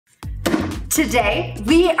Today,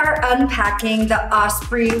 we are unpacking the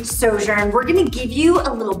Osprey Sojourn. We're gonna give you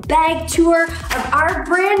a little bag tour of our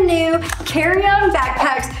brand new carry-on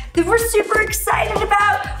backpacks that we're super excited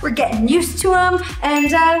about. We're getting used to them,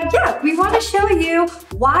 and yeah, we wanna show you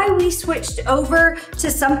why we switched over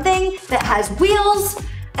to something that has wheels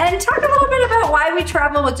and talk a little bit about why we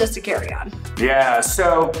travel with just a carry-on. Yeah,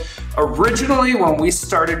 so originally when we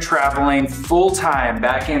started traveling full-time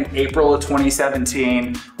back in April of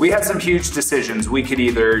 2017, we had some huge decisions. We could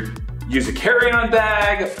either use a carry-on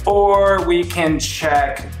bag or we can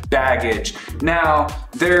check baggage. Now,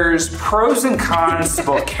 there's pros and cons to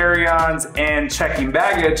both carry-ons and checking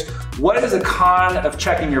baggage. What is a con of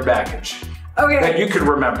checking your baggage? Okay. That you could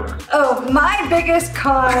remember. Oh, my biggest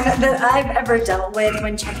con that I've ever dealt with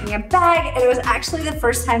when checking a bag, and it was actually the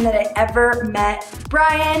first time that I ever met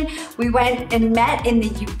Brian. We went and met in the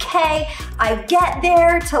UK. I get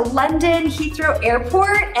there to London Heathrow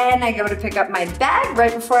Airport, and I go to pick up my bag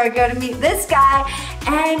right before I go to meet this guy,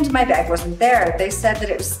 and my bag wasn't there. They said that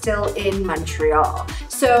it was still in Montreal.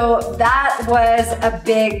 So that was a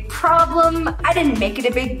big problem. I didn't make it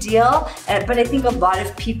a big deal, but I think a lot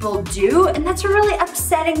of people do, and that's a really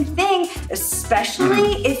upsetting thing,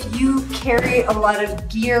 especially if you carry a lot of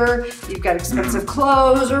gear, you've got expensive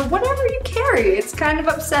clothes, or whatever you carry. It's kind of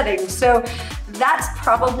upsetting. So that's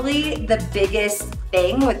probably the biggest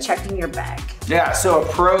thing with checking your bag. Yeah, so a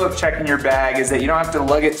pro of checking your bag is that you don't have to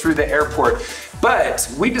lug it through the airport.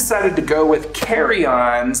 But we decided to go with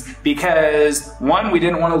carry-ons because one, we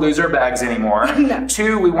didn't want to lose our bags anymore. No.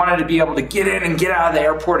 Two, we wanted to be able to get in and get out of the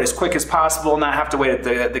airport as quick as possible, not have to wait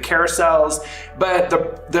at the carousels. But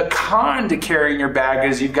the con to carrying your bag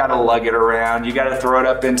is you've got to lug it around. You got to throw it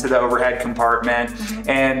up into the overhead compartment.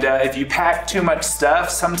 And if you pack too much stuff,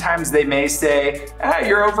 sometimes they may say,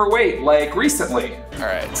 you're overweight, like recently. All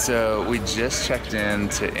right, so we just checked in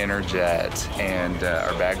to Interjet, and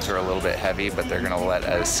our bags are a little bit heavy, but they're gonna let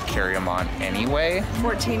us carry them on anyway.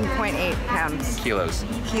 14.8 pounds. Kilos,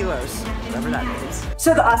 whatever that means.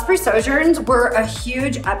 So the Osprey Sojourns were a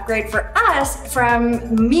huge upgrade for us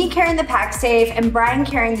from me carrying the Pacsafe and Brian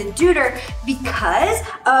carrying the Deuter because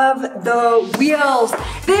of the wheels.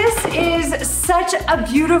 This is such a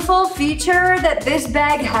beautiful feature that this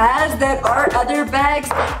bag has that our other bags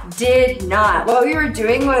did not. What we were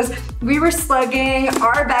doing was we were slugging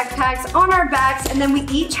our backpacks on our backs, and then we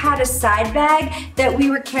each had a side bag that we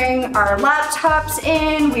were carrying our laptops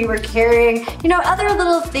in. We were carrying, you know, other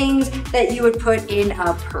little things that you would put in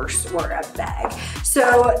a purse or a bag.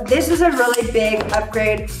 So this is a really big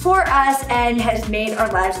upgrade for us and has made our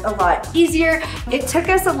lives a lot easier. It took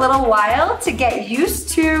us a little while to get used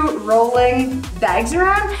to rolling bags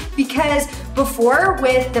around because before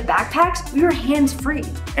with the backpacks, we were hands-free.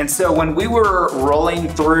 And so when we were rolling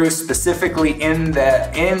through specifically in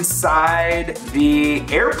the inside the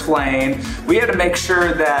airplane, we had to make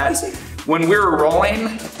sure that when we were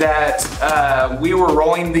rolling that we were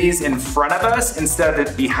rolling these in front of us instead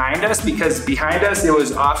of behind us, because behind us it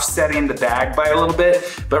was offsetting the bag by a little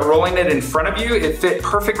bit, but rolling it in front of you, it fit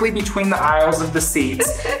perfectly between the aisles of the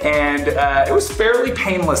seats, and it was fairly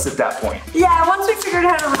painless at that point. Yeah, once we figured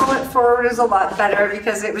out how to roll it forward, it was a lot better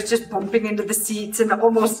because it was just bumping into the seats and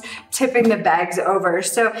almost tipping the bags over.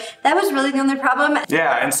 So that was really the only problem.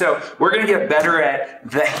 Yeah, and so we're gonna get better at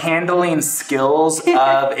the handling skills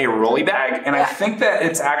of a rolly bag, and I think that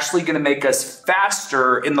it's actually gonna make us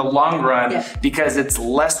faster in the long run because it's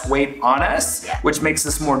less weight on us, which makes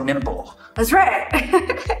us more nimble. That's right.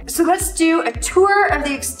 So let's do a tour of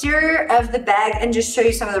the exterior of the bag and just show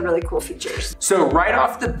you some of the really cool features. So right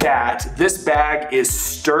off the bat, this bag is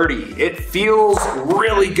sturdy. It feels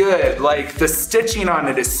really good. Like the stitching on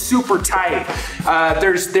it is super tight.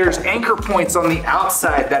 There's anchor points on the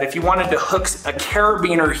outside that if you wanted to hook a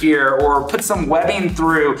carabiner here or put some webbing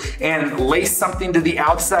through and lace something to the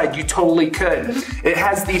outside, you totally could. It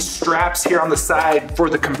has these straps here on the side for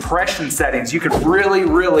the compression settings. You could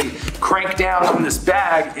really crank down on this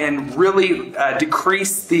bag and really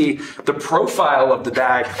decrease the profile of the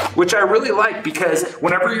bag, which I really like because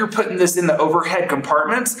whenever you're putting this in the overhead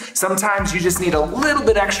compartments, sometimes you just need a little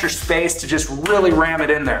bit extra space to just really ram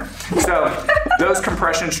it in there. So those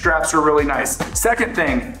compression straps are really nice. Second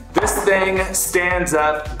thing, this thing stands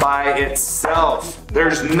up by itself.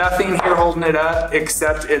 There's nothing here holding it up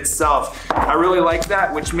except itself. I really like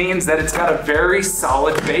that, which means that it's got a very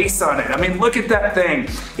solid base on it. I mean, look at that thing.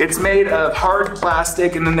 It's made of hard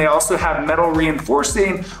plastic, and then they also have metal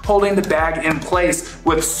reinforcing holding the bag in place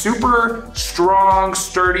with super strong,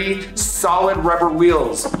 sturdy, solid rubber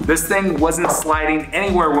wheels. This thing wasn't sliding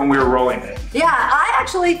anywhere when we were rolling it. Yeah, I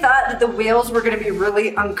actually thought that the wheels were gonna be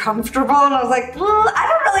really uncomfortable, and I was like, well, I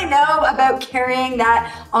don't really know about about carrying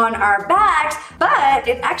that on our backs, but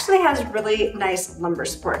it actually has really nice lumbar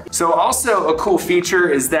support. So also a cool feature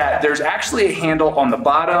is that there's actually a handle on the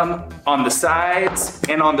bottom, on the sides,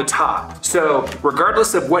 and on the top. So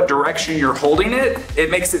regardless of what direction you're holding it,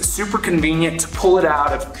 it makes it super convenient to pull it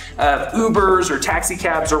out of Ubers or taxi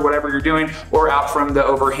cabs or whatever you're doing, or out from the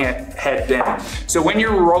overhead bin. So when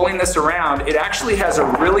you're rolling this around, it actually has a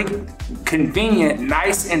really convenient,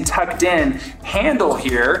 nice and tucked in handle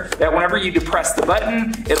here that whenever you depress the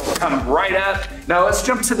button, it'll come right up. Now let's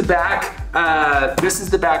jump to the back. This is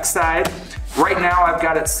the back side. Right now I've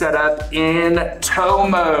got it set up in tow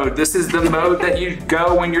mode. This is the mode that you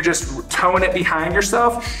go when you're just towing it behind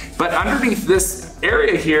yourself. But underneath this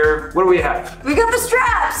area here, what do we have? We got the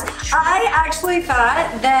straps. I actually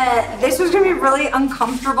thought that this was gonna be really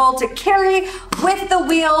uncomfortable to carry with the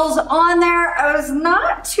wheels on there. I was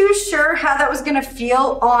not too sure how that was gonna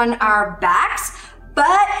feel on our backs,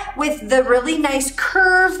 but with the really nice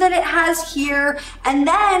curve that it has here, and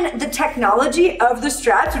then the technology of the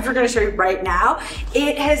straps, which we're gonna show you right now,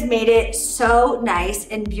 it has made it so nice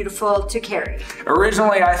and beautiful to carry.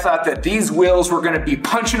 Originally, I thought that these wheels were gonna be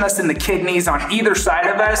punching us in the kidneys on either side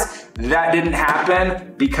of us. That didn't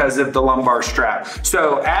happen because of the lumbar strap.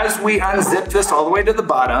 So as we unzip this all the way to the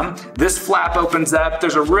bottom, this flap opens up.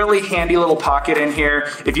 There's a really handy little pocket in here.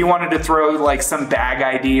 If you wanted to throw like some bag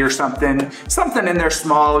ID or something in there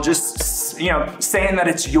small, just, you know, saying that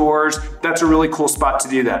it's yours, that's a really cool spot to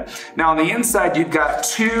do that. Now on the inside, you've got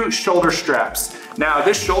two shoulder straps. Now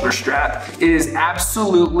this shoulder strap is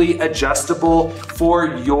absolutely adjustable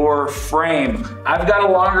for your frame. I've got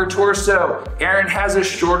a longer torso, Aaron has a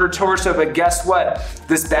shorter torso, but guess what?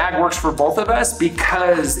 This bag works for both of us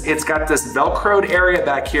because it's got this Velcroed area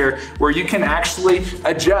back here where you can actually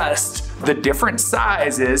adjust the different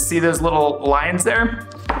sizes. See those little lines there?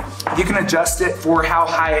 You can adjust it for how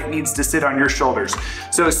high it needs to sit on your shoulders.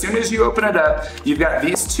 So as soon as you open it up, you've got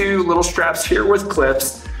these two little straps here with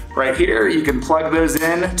clips. Right here, you can plug those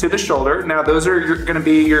in to the shoulder. Now those are gonna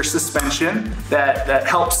be your suspension that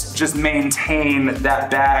helps just maintain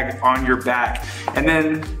that bag on your back. And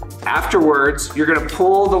then afterwards, you're gonna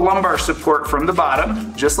pull the lumbar support from the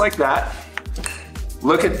bottom, just like that.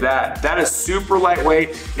 Look at that. That is super lightweight.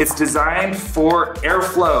 It's designed for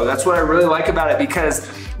airflow. That's what I really like about it, because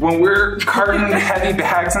when we're carting heavy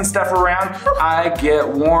bags and stuff around, I get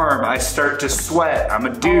warm. I start to sweat. I'm a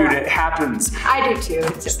dude, it happens. I do too,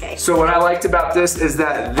 it's okay. So what I liked about this is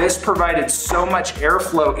that this provided so much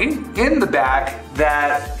airflow in the back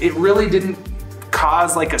that it really didn't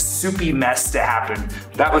cause like a soupy mess to happen.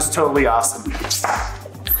 That was totally awesome.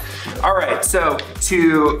 All right, so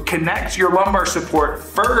to connect your lumbar support,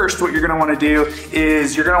 first what you're gonna wanna do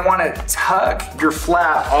is you're gonna wanna tuck your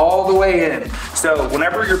flap all the way in. So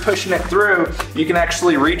whenever you're pushing it through, you can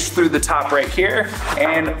actually reach through the top right here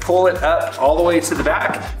and pull it up all the way to the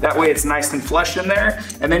back. That way it's nice and flush in there.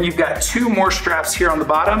 And then you've got two more straps here on the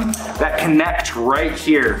bottom that connect right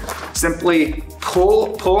here. Simply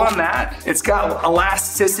pull on that. It's got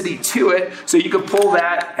elasticity to it, so you can pull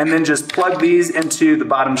that and then just plug these into the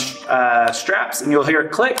bottom straps and you'll hear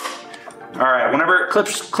it click. All right, whenever it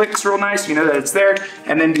clicks real nice, you know that it's there,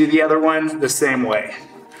 and then do the other one the same way.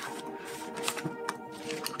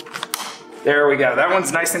 There we go, that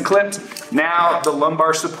one's nice and clipped. Now the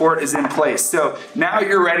lumbar support is in place. So now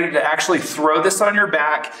you're ready to actually throw this on your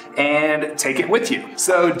back and take it with you.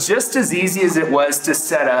 So just as easy as it was to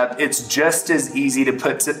set up, it's just as easy to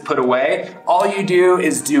put away. All you do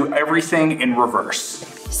is do everything in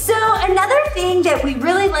reverse. So another thing that we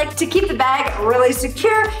really like to keep the bag really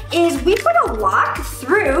secure is we put a lock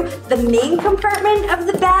through the main compartment of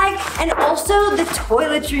the bag and also the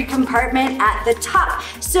toiletry compartment at the top.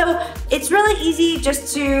 So it's really easy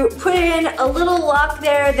just to put in a little lock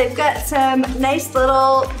there. They've got some nice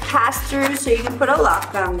little pass-throughs so you can put a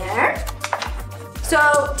lock on there.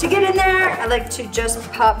 So to get in there, I like to just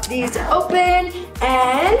pop these open,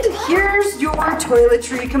 and here's your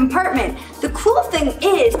toiletry compartment. The cool thing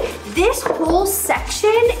is this whole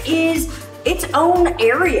section is its own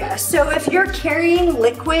area. So if you're carrying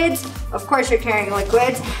liquids, of course you're carrying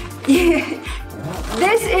liquids,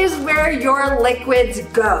 this is where your liquids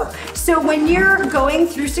go. So when you're going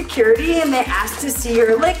through security and they ask to see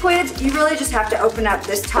your liquids, you really just have to open up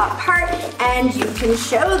this top part and you can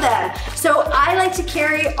show them. So I like to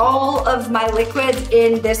carry all of my liquids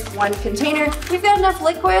in this one container. We've got enough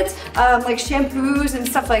liquids, like shampoos and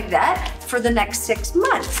stuff like that, for the next 6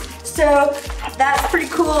 months. So that's pretty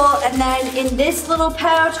cool. And then in this little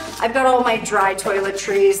pouch, I've got all my dry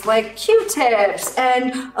toiletries like Q-tips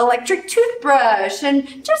and electric toothbrush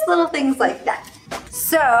and just little things like that.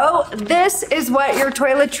 So this is what your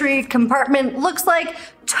toiletry compartment looks like,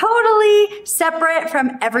 totally separate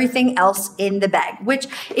from everything else in the bag, which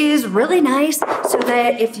is really nice so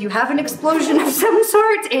that if you have an explosion of some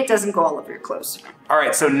sort, it doesn't go all over your clothes. All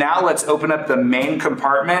right, so now let's open up the main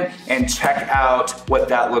compartment and check out what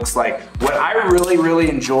that looks like. What I really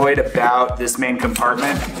enjoyed about this main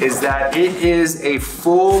compartment is that it is a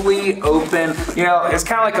fully open, you know, it's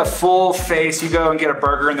kind of like a full face. You go and get a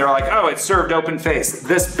burger and they're like, oh, it's served open face.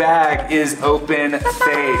 This bag is open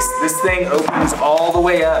face. This thing opens all the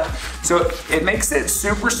way up. So it makes it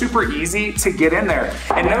super easy to get in there.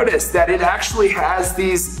 And notice that it actually has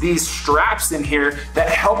these straps in here that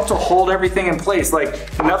help to hold everything in place. Like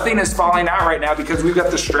nothing is falling out right now because we've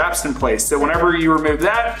got the straps in place. So whenever you remove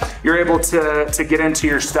that, you're able to get into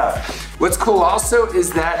your stuff. What's cool also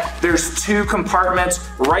is that there's 2 compartments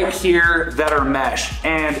right here that are mesh.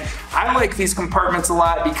 And I like these compartments a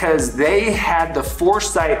lot because they had the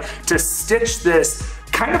foresight to stitch this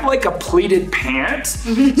kind of like a pleated pant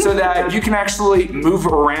so that you can actually move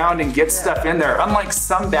around and get stuff in there. Unlike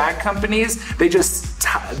some bag companies, they've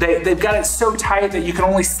got it so tight that you can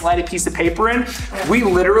only slide a piece of paper in. We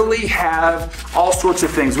literally have all sorts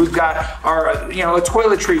of things. We've got our, you know, a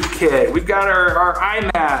toiletry kit. We've got our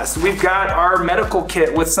eye mask. We've got our medical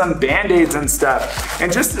kit with some Band-Aids and stuff.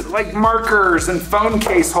 And just like markers and phone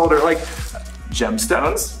case holder, like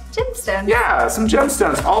gemstones. Gemstones. Yeah, some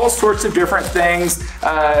gemstones. All sorts of different things.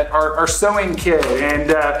 Our sewing kit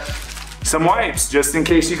and some wipes, just in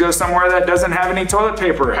case you go somewhere that doesn't have any toilet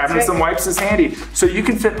paper. Having some wipes is handy. So you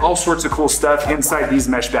can fit all sorts of cool stuff inside these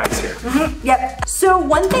mesh bags here. Yep. So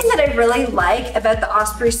one thing that I really like about the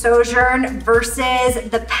Osprey Sojourn versus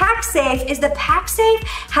the Pacsafe is the Pacsafe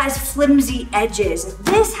has flimsy edges.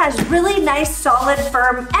 This has really nice, solid,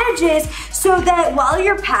 firm edges so that while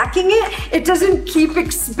you're packing it, it doesn't keep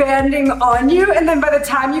expanding on you. And then by the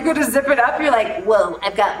time you go to zip it up, you're like, whoa,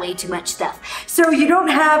 I've got way too much stuff. So you don't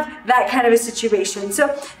have that kind of a situation. So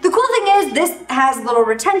the cool thing is this has little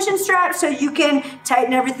retention straps so you can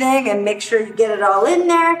tighten everything and make sure you get it all in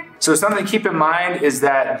there. So something to keep in mind is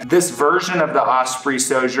that this version of the Osprey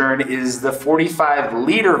Sojourn is the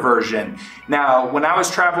 45-liter version. Now, when I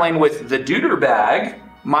was traveling with the Deuter bag,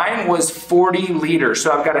 mine was 40 liters,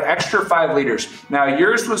 so I've got an extra 5 liters. Now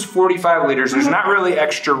yours was 45 liters. There's not really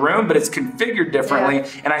extra room, but it's configured differently.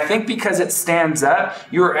 And I think because it stands up,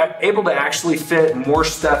 you're able to actually fit more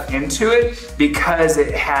stuff into it because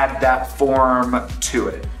it had that form to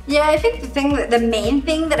it. Yeah, I think the main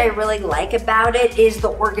thing that I really like about it is the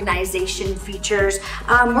organization features.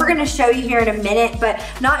 We're gonna show you here in a minute, but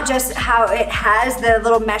not just how it has the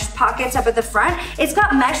little mesh pockets up at the front, it's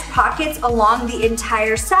got mesh pockets along the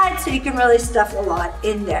entire side so you can really stuff a lot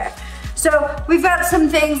in there. So we've got some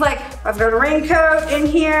things like, I've got a raincoat in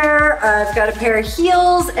here, I've got a pair of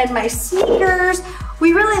heels and my sneakers.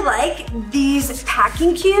 We really like these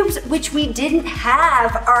packing cubes, which we didn't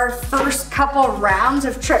have our first couple rounds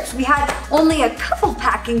of trips. We had only a couple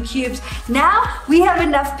packing cubes. Now we have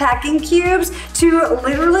enough packing cubes to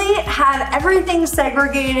literally have everything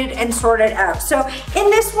segregated and sorted out. So in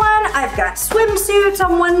this one, I've got swimsuits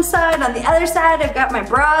on one side, on the other side, I've got my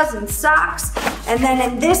bras and socks. And then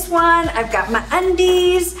in this one, I've got my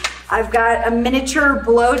undies. I've got a miniature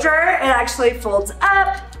blow dryer. It actually folds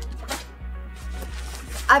up.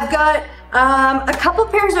 I've got a couple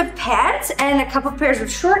pairs of pants and a couple pairs of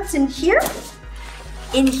shorts in here.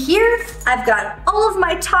 In here, I've got all of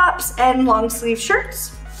my tops and long sleeve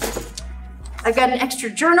shirts. I've got an extra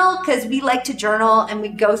journal because we like to journal and we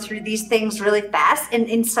go through these things really fast. And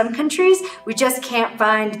in some countries, we just can't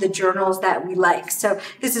find the journals that we like. So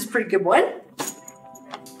this is a pretty good one.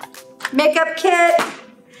 Makeup kit.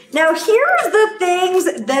 Now here's the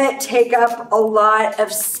things that take up a lot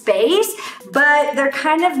of space, but they're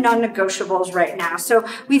kind of non-negotiables right now. So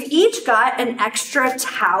we've each got an extra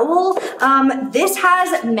towel. This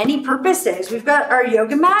has many purposes. We've got our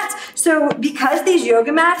yoga mats. So because these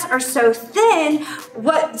yoga mats are so thin,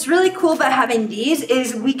 what's really cool about having these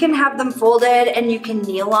is we can have them folded and you can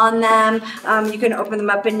kneel on them. You can open them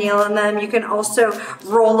up and kneel on them. You can also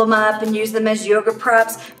roll them up and use them as yoga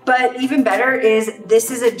props. But even better is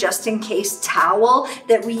this is a just in case towel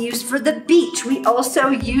that we use for the beach. We also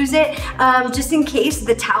use it just in case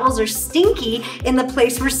the towels are stinky in the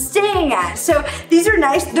place we're staying at. So these are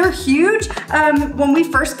nice, they're huge. When we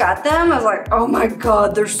first got them, I was like, oh my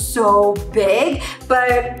God, they're so big,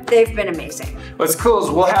 but they've been amazing. What's cool is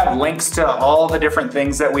we'll have links to all the different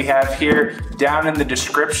things that we have here down in the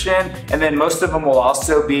description, and then most of them will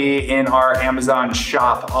also be in our Amazon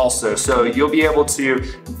shop also. So you'll be able to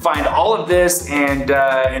find all of this and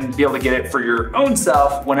and be able to get it for your own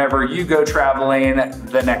self whenever you go traveling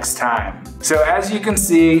the next time. So as you can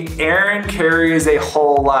see, Erin carries a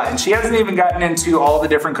whole lot, and she hasn't even gotten into all the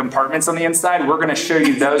different compartments on the inside. We're gonna show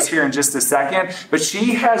you those here in just a second, but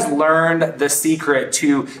she has learned the secret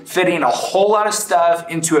to fitting a whole lot of stuff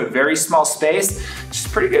into a very small space. She's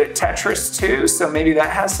pretty good at Tetris too, so maybe that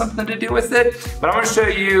has something to do with it. But I'm gonna show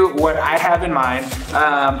you what I have in mind.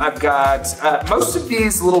 I've got, most of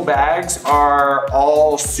these little bags are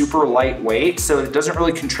all super lightweight, so it doesn't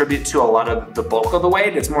really contribute to a lot of the bulk of the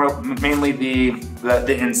weight. It's more mainly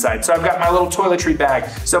the inside. So I've got my little toiletry bag.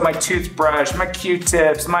 So my toothbrush, my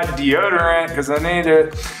Q-tips, my deodorant, because I need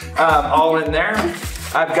it, all in there.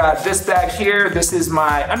 I've got this bag here. This is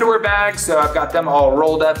my underwear bag. So I've got them all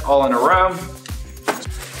rolled up, all in a row.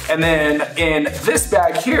 And then in this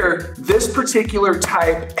bag here, this particular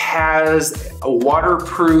type has a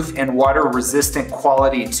waterproof and water resistant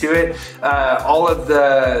quality to it. All of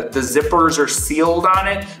the zippers are sealed on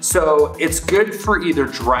it. So it's good for either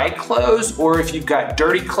dry clothes or if you've got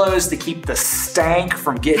dirty clothes to keep the stank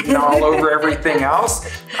from getting all over everything else.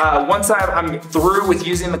 Once I'm through with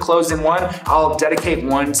using the clothes in one, I'll dedicate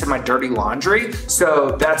one to my dirty laundry.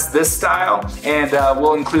 So that's this style, and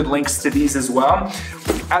we'll include links to these as well.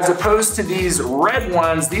 As opposed to these red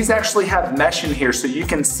ones, these actually have mesh in here so you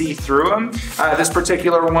can see through them. This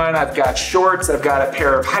particular one, I've got shorts, I've got a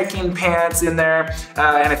pair of hiking pants in there,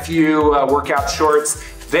 and a few workout shorts.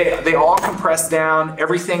 They all compress down,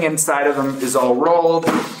 everything inside of them is all rolled.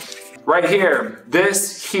 Right here,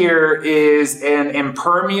 this here is an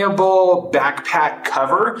impermeable backpack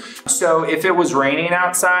cover. So if it was raining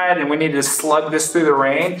outside and we needed to slug this through the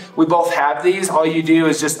rain, we both have these. All you do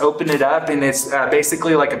is just open it up and it's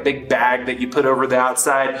basically like a big bag that you put over the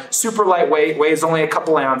outside. Super lightweight, weighs only a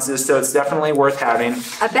couple ounces, so it's definitely worth having.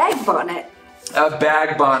 A bag bonnet. A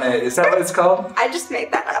bag bonnet, is that what it's called? I just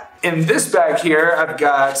made that up. In this bag here, I've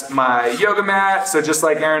got my yoga mat. So just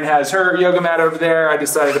like Erin has her yoga mat over there, I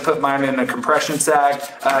decided to put mine in a compression sack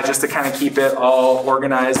just to kind of keep it all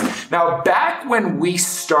organized. Now, back when we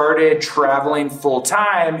started traveling full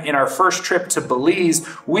time in our first trip to Belize,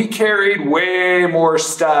 we carried way more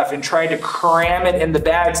stuff and tried to cram it in the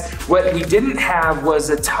bags. What we didn't have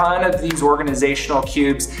was a ton of these organizational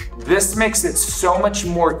cubes. This makes it so much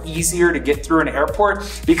more easier to get through an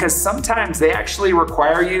airport because sometimes they actually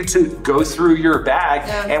require you to go through your bag.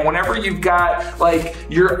 And whenever you've got like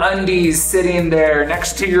your undies sitting there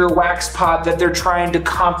next to your wax pot that they're trying to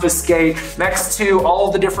confiscate, next to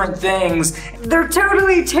all the different things. They're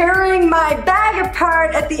totally tearing my bag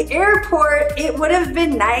apart at the airport. It would have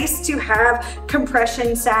been nice to have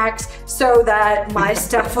compression sacks so that my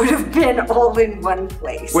stuff would have been all in one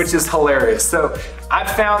place. Which is hilarious. So I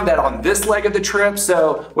found that on this leg of the trip,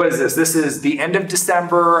 so what is this? This is the end of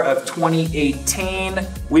December of 2018.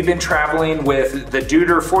 We've been traveling with the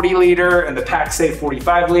Deuter 40 liter and the Pacsafe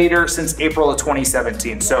 45 liter since April of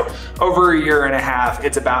 2017. So over a year and a half,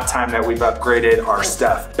 it's about time that we've upgraded our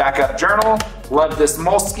stuff. Backup journal, love this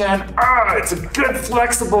moleskin. It's a good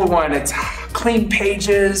flexible one. It's clean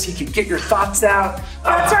pages, you can get your thoughts out.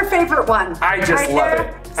 That's our favorite one. I just love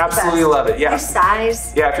it. Absolutely love it, yeah. The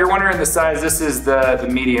size. Yeah, if you're wondering the size, this is the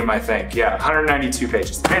medium, I think. Yeah, 192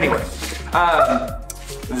 pages. Anyway,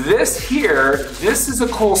 this here, this is a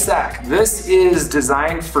cool sack. This is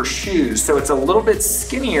designed for shoes, so it's a little bit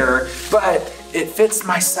skinnier, but it fits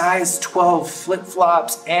my size 12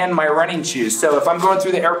 flip-flops and my running shoes. So if I'm going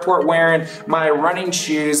through the airport wearing my running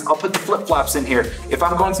shoes, I'll put the flip-flops in here. If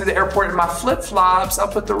I'm going through the airport in my flip-flops, I'll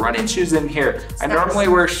put the running shoes in here. I normally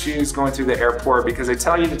wear shoes going through the airport because they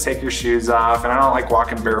tell you to take your shoes off, and I don't like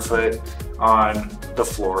walking barefoot on the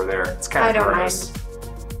floor there. It's kind of gross.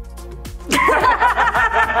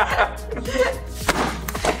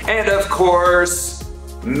 And of course,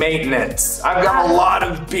 maintenance. I've got a lot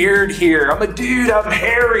of beard here. I'm a dude, I'm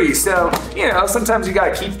hairy. So, you know, sometimes you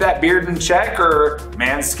gotta keep that beard in check or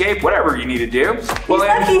manscape, whatever you need to do. Well,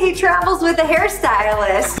 he's lucky he travels with a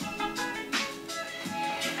hairstylist.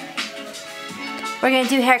 We're gonna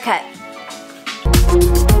do haircut.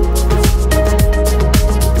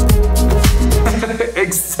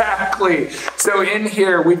 Exactly. So in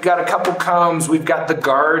here, we've got a couple combs. We've got the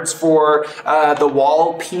guards for the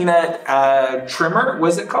wall peanut trimmer.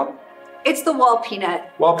 What's it called? It's the wall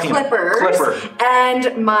peanut Clipper.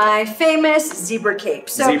 and my famous zebra cape.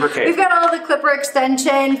 So we've got all the clipper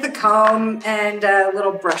extensions, the comb, and a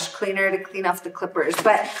little brush cleaner to clean off the clippers.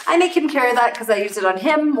 But I make him carry that because I use it on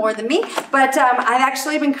him more than me. But I've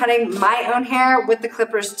actually been cutting my own hair with the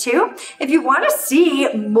clippers too. If you want to see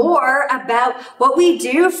more about what we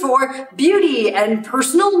do for beauty and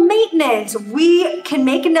personal maintenance, we can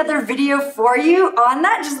make another video for you on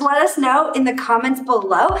that. Just let us know in the comments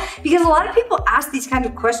below, because a lot of people ask these kinds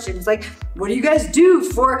of questions like, what do you guys do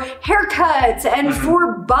for haircuts and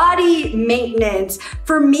for body maintenance?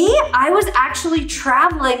 For me, I was actually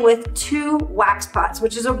traveling with 2 wax pots,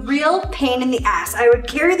 which is a real pain in the ass. I would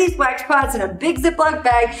carry these wax pots in a big Ziploc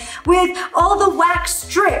bag with all the wax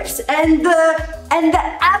strips and the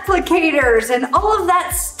applicators and all of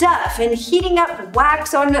that stuff, and heating up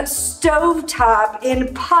wax on a stovetop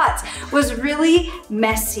in pots was really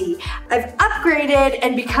messy. I've upgraded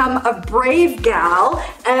and become a brave gal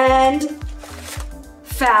and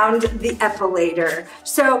found the epilator.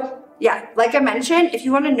 So yeah, like I mentioned, if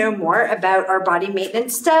you want to know more about our body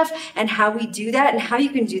maintenance stuff and how we do that and how you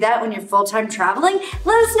can do that when you're full-time traveling,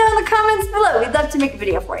 let us know in the comments below. We'd love to make a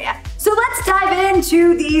video for you. So let's dive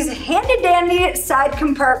into these handy-dandy side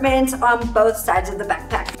compartments on both sides of the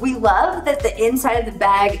backpack. We love that the inside of the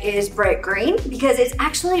bag is bright green because it's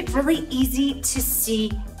actually really easy to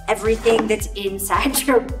see everything that's inside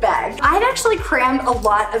your bag. I've actually crammed a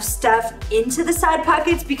lot of stuff into the side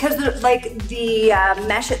pockets because the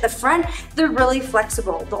mesh at the front, they're really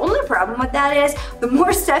flexible. The only problem with that is the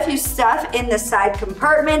more stuff you stuff in the side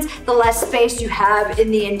compartments, the less space you have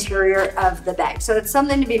in the interior of the bag. So it's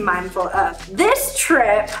something to be mindful of. This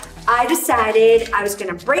trip, I decided I was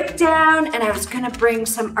gonna break down and I was gonna bring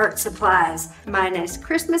some art supplies. My nice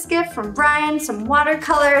Christmas gift from Brian, some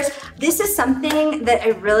watercolors. This is something that I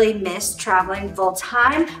really missed traveling full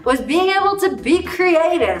time, was being able to be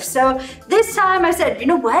creative. So this time I said, you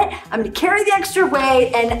know what? I'm gonna carry the extra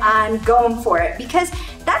weight and I'm going for it, because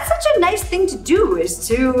that's such a nice thing to do, is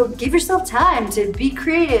to give yourself time to be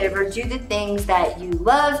creative or do the things that you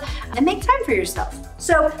love and make time for yourself.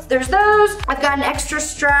 So there's those. I've got an extra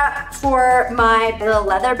strap for my little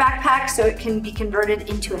leather backpack so it can be converted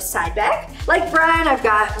into a side bag. Like Brian, I've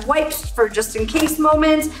got wipes for just in case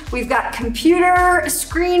moments. We've got computer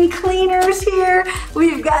screen cleaners here.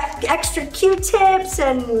 We've got extra Q-tips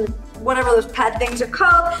and whatever those pad things are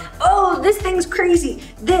called. Oh, this thing's crazy.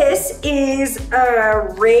 This is a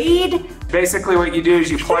Raid. Basically what you do is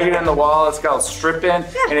you plug it in the wall, it's got a strip in,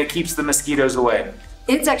 and it keeps the mosquitoes away.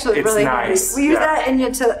 It's actually really nice. handy. We used that in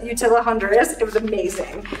Utila, Honduras. It was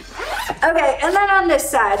amazing. Okay, and then on this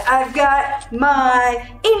side, I've got my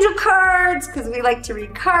angel cards, because we like to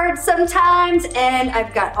read cards sometimes, and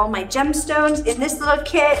I've got all my gemstones in this little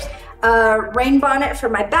kit. Rain bonnet for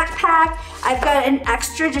my backpack. I've got an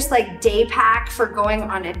extra just like day pack for going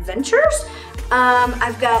on adventures.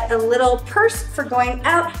 I've got a little purse for going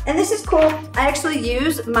out, and this is cool. I actually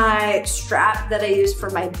use my strap that I use for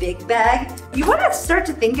my big bag. You want to start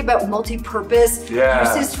to think about multi-purpose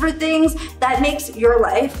uses for things. That makes your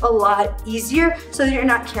life a lot easier so that you're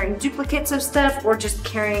not carrying duplicates of stuff or just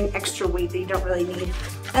carrying extra weight that you don't really need.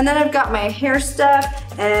 And then I've got my hair stuff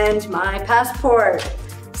and my passport.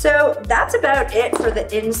 So that's about it for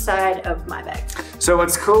the inside of my bag. So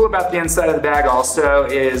what's cool about the inside of the bag also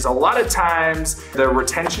is a lot of times the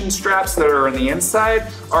retention straps that are on the inside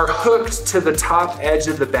are hooked to the top edge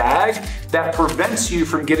of the bag. That prevents you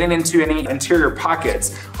from getting into any interior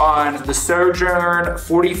pockets. On the Sojourn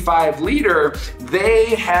 45 liter,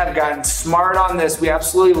 they have gotten smart on this. We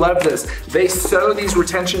absolutely love this. They sew these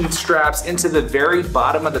retention straps into the very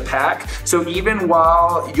bottom of the pack. So even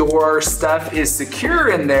while your stuff is secure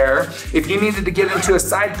in there, if you needed to get into a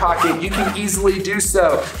side pocket, you can easily do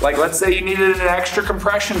so. Like let's say you needed an extra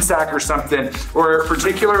compression sack or something, or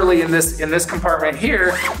particularly in this compartment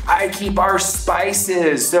here, I keep our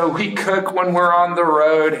spices. So we cook when we're on the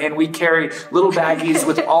road and we carry little baggies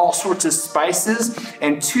with all sorts of spices.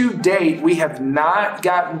 And to date, we have not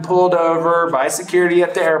gotten pulled over by security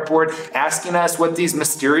at the airport asking us what these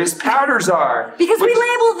mysterious powders are. Because we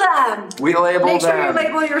label them. We label them. Make sure you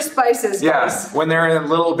label your spices, guys. Yes, when they're in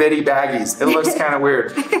little bitty baggies. It looks kind of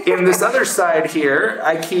weird. In this other side here,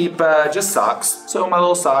 I keep just socks. So my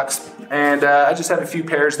little socks. And I just have a few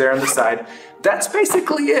pairs there on the side. That's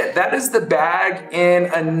basically it. That is the bag in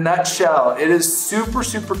a nutshell. It is super,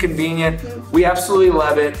 super convenient. We absolutely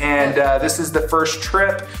love it. And this is the first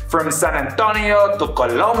trip from San Antonio to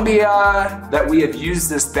Colombia that we have used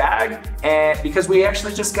this bag. And because we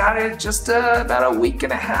actually just got it just about a week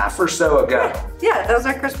and a half or so ago. Yeah, that was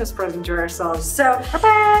our Christmas present to ourselves. So,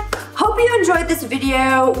 hope you enjoyed this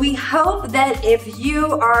video. We hope that if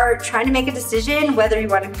you are trying to make a decision whether you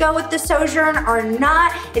want to go with the Sojourn or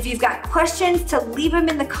not, if you've got questions, to leave them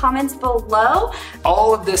in the comments below.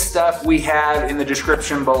 All of this stuff we have in the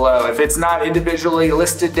description below. If it's not individually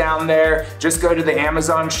listed down there, just go to the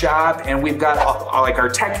Amazon shop and we've got like our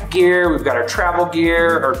tech gear, we've got our travel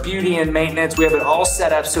gear, our beauty and maintenance. We have it all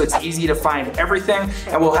set up so it's easy to find everything,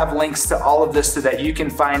 and we'll have links to all of this so that you can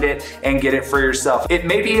find it and get it for yourself. It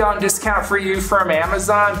may be on discount for you from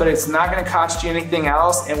Amazon, but it's not gonna cost you anything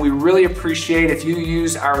else, and we really appreciate if you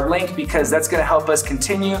use our link because that's gonna help us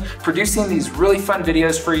continue producing these really fun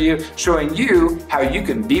videos for you, showing you how you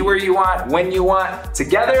can be where you want, when you want,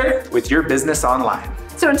 together with your business online.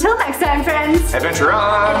 So until next time, friends. Adventure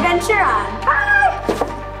on! Adventure on. Bye!